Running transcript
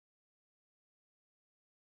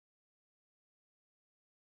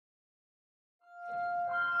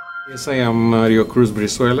Yes, I am Mario Cruz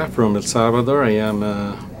Brizuela from El Salvador. I am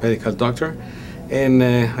a medical doctor and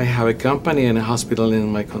I have a company and a hospital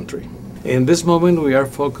in my country. In this moment, we are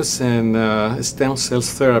focused on stem cell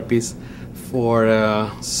therapies for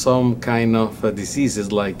some kind of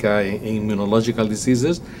diseases like immunological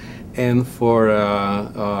diseases and for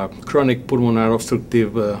chronic pulmonary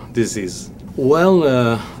obstructive disease. Well,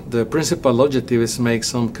 the principal objective is make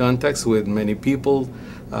some contacts with many people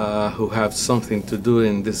who have something to do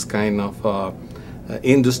in this kind of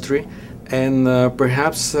industry and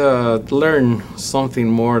perhaps learn something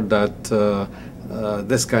more that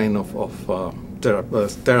this kind of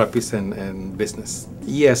therapies and business.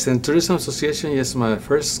 Yes, in Tourism Association, yes, my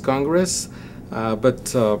first Congress,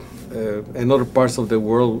 but in other parts of the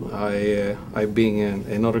world, I've been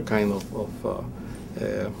in other kind of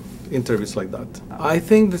interviews like that. I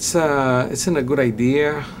think it's a good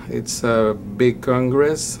idea. It's a big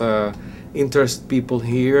Congress, interest people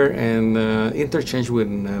here, and interchange with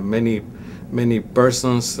many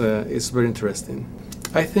persons is very interesting.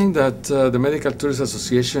 I think that the Medical Tourism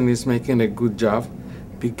Association is making a good job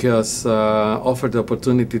because offer the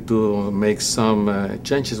opportunity to make some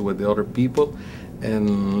changes with the other people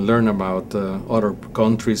and learn about other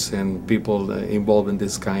countries and people involved in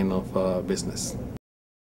this kind of business.